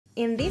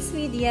In this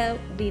video,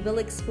 we will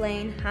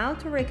explain how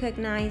to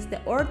recognize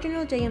the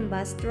original Jey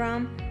Embossed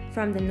drum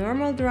from the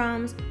normal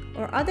drums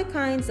or other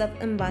kinds of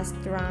embossed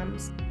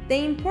drums.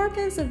 The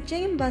importance of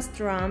Jey Embossed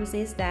drums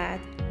is that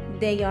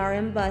they are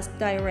embossed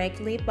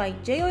directly by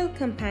Jey Oil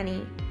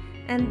Company,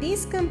 and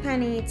this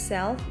company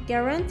itself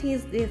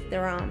guarantees these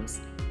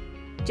drums.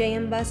 Jey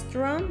Embossed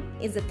drum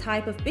is a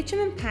type of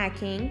bitumen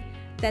packing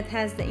that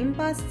has the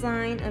embossed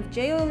sign of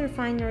Jey Oil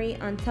Refinery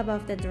on top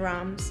of the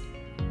drums.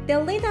 The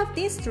lid of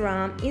this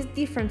drum is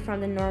different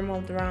from the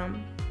normal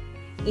drum.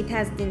 It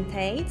has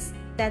dentates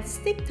that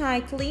stick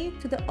tightly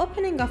to the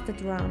opening of the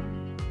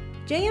drum.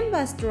 Jey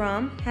Embossed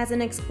drum has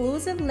an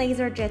exclusive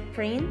laser jet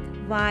print,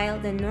 while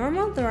the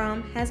normal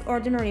drum has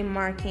ordinary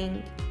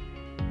marking.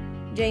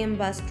 Jey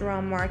Embossed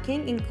drum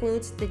marking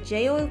includes the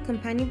Jey Oil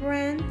Company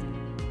brand,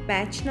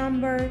 batch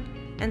number,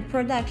 and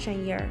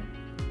production year.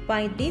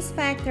 By these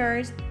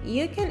factors,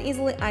 you can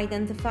easily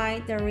identify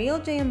the real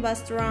Jey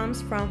Embossed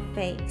drums from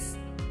fakes.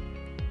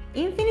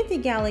 Infinity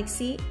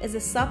Galaxy is a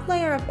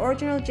supplier of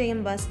original Jey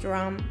Embossed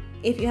drum.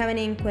 If you have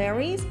any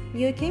inquiries,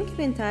 you can keep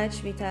in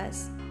touch with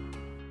us.